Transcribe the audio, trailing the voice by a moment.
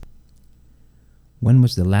When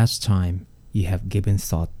was the last time you have given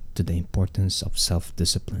thought to the importance of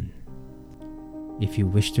self-discipline? If you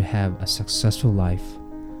wish to have a successful life,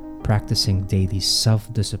 practicing daily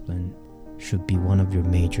self-discipline should be one of your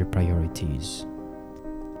major priorities.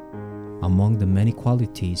 Among the many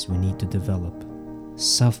qualities we need to develop,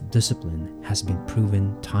 self-discipline has been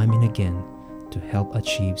proven time and again to help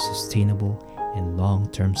achieve sustainable and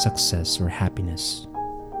long-term success or happiness.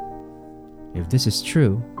 If this is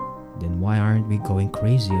true, then why aren't we going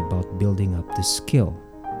crazy about building up this skill?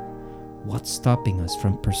 What's stopping us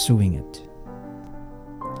from pursuing it?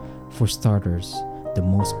 For starters, the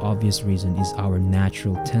most obvious reason is our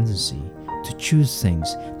natural tendency to choose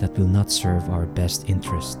things that will not serve our best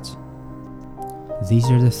interests. These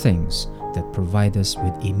are the things that provide us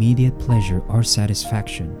with immediate pleasure or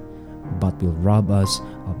satisfaction, but will rob us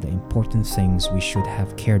of the important things we should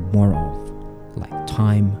have cared more of, like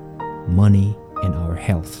time, money, and our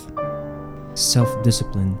health.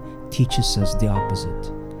 Self-discipline teaches us the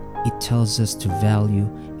opposite. It tells us to value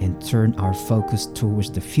and turn our focus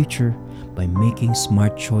towards the future by making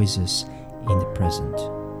smart choices in the present.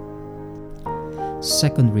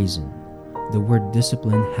 Second reason, the word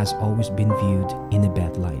discipline has always been viewed in a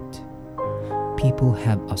bad light. People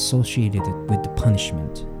have associated it with the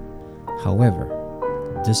punishment.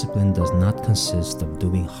 However, discipline does not consist of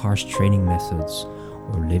doing harsh training methods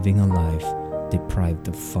or living a life deprived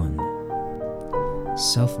of fun.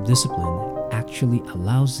 Self-discipline actually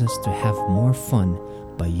allows us to have more fun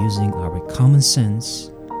by using our common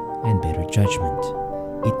sense and better judgment.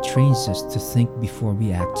 It trains us to think before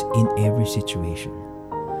we act in every situation,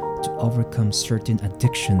 to overcome certain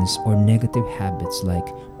addictions or negative habits like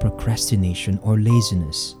procrastination or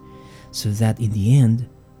laziness, so that in the end,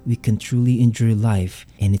 we can truly enjoy life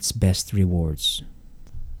and its best rewards.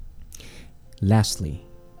 Lastly,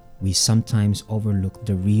 we sometimes overlook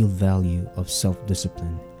the real value of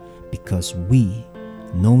self-discipline because we,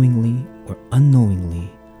 knowingly or unknowingly,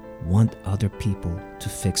 want other people to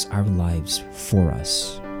fix our lives for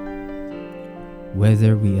us.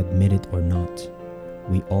 Whether we admit it or not,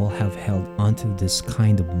 we all have held onto this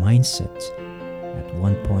kind of mindset at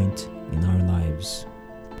one point in our lives.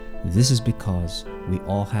 This is because we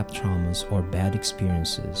all have traumas or bad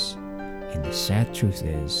experiences, and the sad truth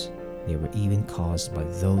is, they were even caused by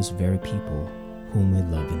those very people whom we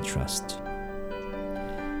love and trust.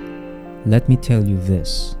 Let me tell you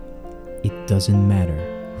this, it doesn't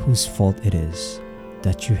matter whose fault it is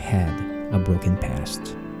that you had a broken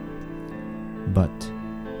past. But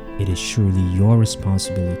it is surely your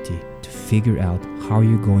responsibility to figure out how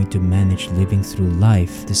you're going to manage living through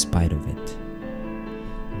life despite of it.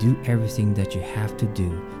 Do everything that you have to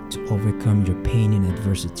do to overcome your pain and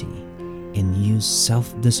adversity, and use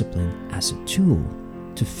self-discipline as a tool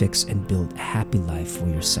to fix and build a happy life for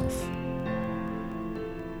yourself.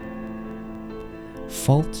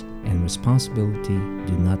 Fault and responsibility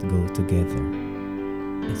do not go together.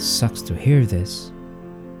 It sucks to hear this,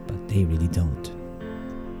 but they really don't.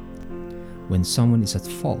 When someone is at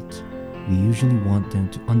fault, we usually want them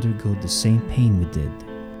to undergo the same pain we did.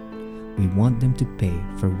 We want them to pay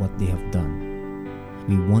for what they have done.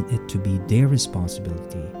 We want it to be their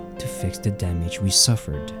responsibility to fix the damage we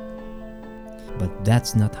suffered. But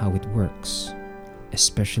that's not how it works,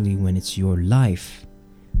 especially when it's your life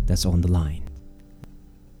that's on the line.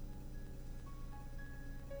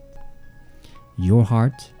 Your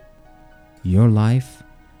heart, your life,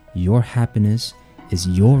 your happiness is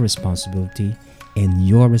your responsibility and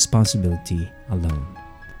your responsibility alone.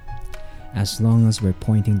 As long as we're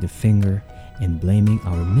pointing the finger and blaming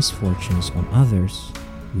our misfortunes on others,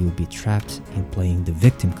 we will be trapped in playing the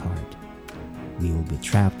victim card. We will be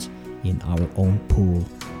trapped in our own pool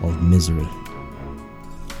of misery.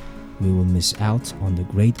 We will miss out on the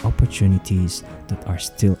great opportunities that are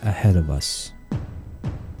still ahead of us.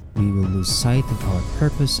 We will lose sight of our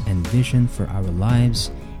purpose and vision for our lives,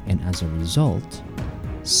 and as a result,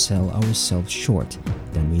 sell ourselves short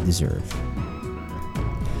than we deserve.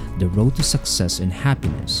 The road to success and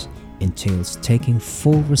happiness entails taking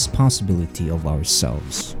full responsibility of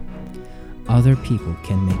ourselves. Other people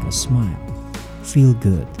can make us smile, feel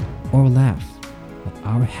good, or laugh, but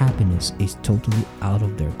our happiness is totally out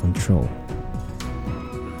of their control.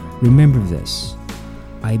 Remember this,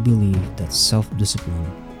 I believe that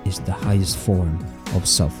self-discipline is the highest form of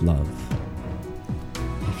self-love.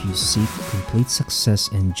 If you seek complete success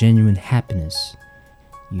and genuine happiness,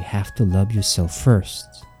 you have to love yourself first,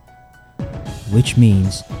 which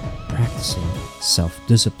means practicing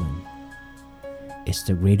self-discipline. It's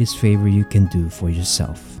the greatest favor you can do for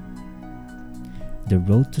yourself. The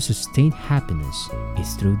road to sustained happiness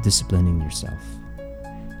is through disciplining yourself.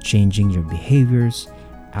 changing your behaviors,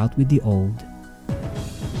 out with the old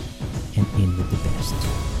and in with the best.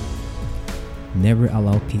 Never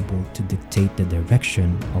allow people to dictate the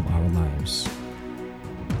direction of our lives.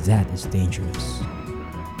 That is dangerous.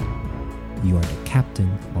 You are the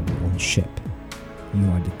captain of your own ship.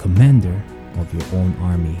 You are the commander of your own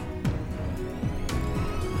army.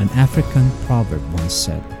 An African proverb once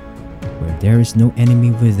said, "Where there is no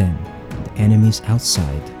enemy within, the enemies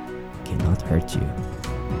outside cannot hurt you."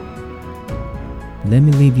 Let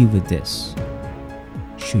me leave you with this.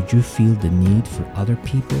 Should you feel the need for other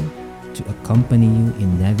people to accompany you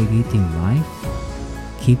in navigating life,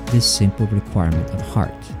 keep this simple requirement at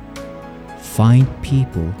heart. Find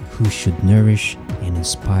people who should nourish and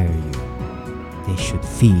inspire you. They should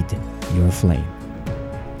feed your flame.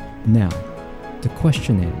 Now, the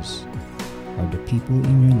question is, are the people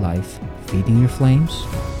in your life feeding your flames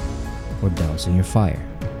or dousing your fire?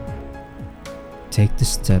 Take the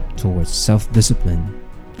step towards self-discipline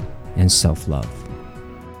and self-love.